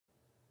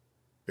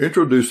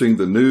Introducing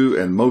the new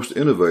and most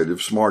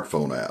innovative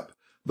smartphone app,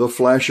 the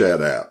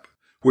FlashAd app,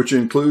 which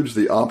includes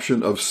the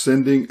option of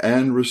sending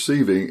and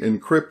receiving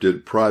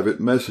encrypted private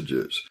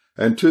messages.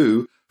 And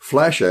 2,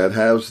 FlashAd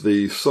has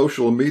the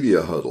social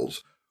media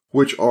huddles,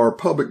 which are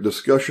public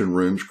discussion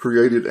rooms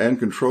created and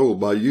controlled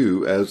by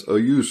you as a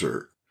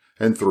user.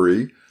 And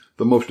 3,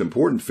 the most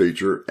important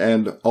feature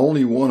and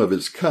only one of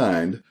its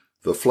kind,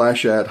 the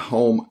FlashAd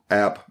Home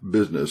App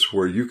Business,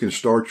 where you can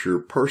start your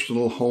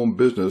personal home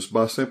business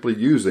by simply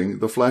using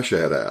the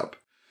FlashAd app.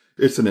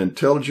 It's an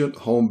intelligent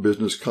home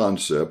business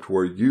concept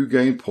where you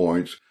gain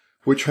points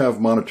which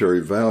have monetary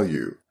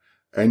value,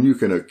 and you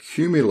can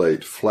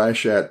accumulate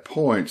FlashAd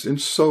points in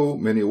so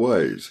many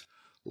ways,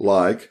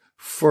 like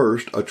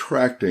first,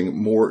 attracting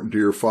more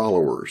dear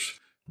followers.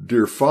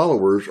 Dear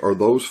followers are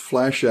those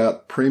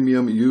FlashAd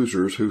premium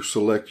users who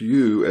select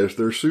you as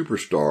their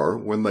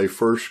superstar when they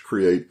first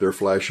create their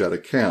FlashAd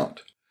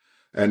account.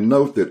 And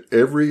note that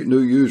every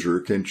new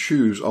user can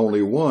choose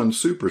only one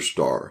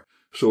superstar,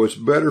 so it's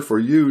better for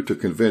you to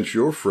convince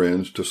your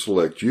friends to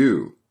select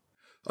you.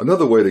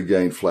 Another way to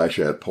gain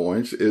FlashAd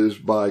points is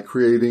by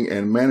creating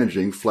and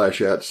managing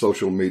FlashAd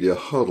social media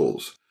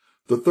huddles.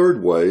 The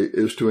third way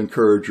is to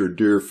encourage your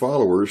dear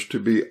followers to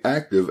be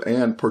active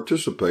and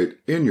participate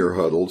in your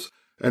huddles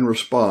and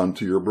respond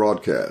to your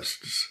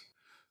broadcasts.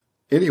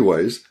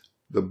 Anyways,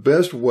 the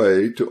best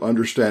way to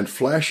understand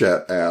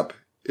FlashAd app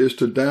is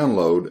to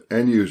download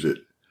and use it.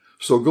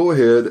 So go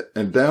ahead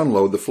and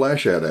download the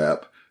FlashAd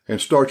app and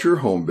start your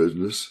home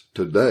business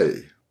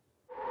today.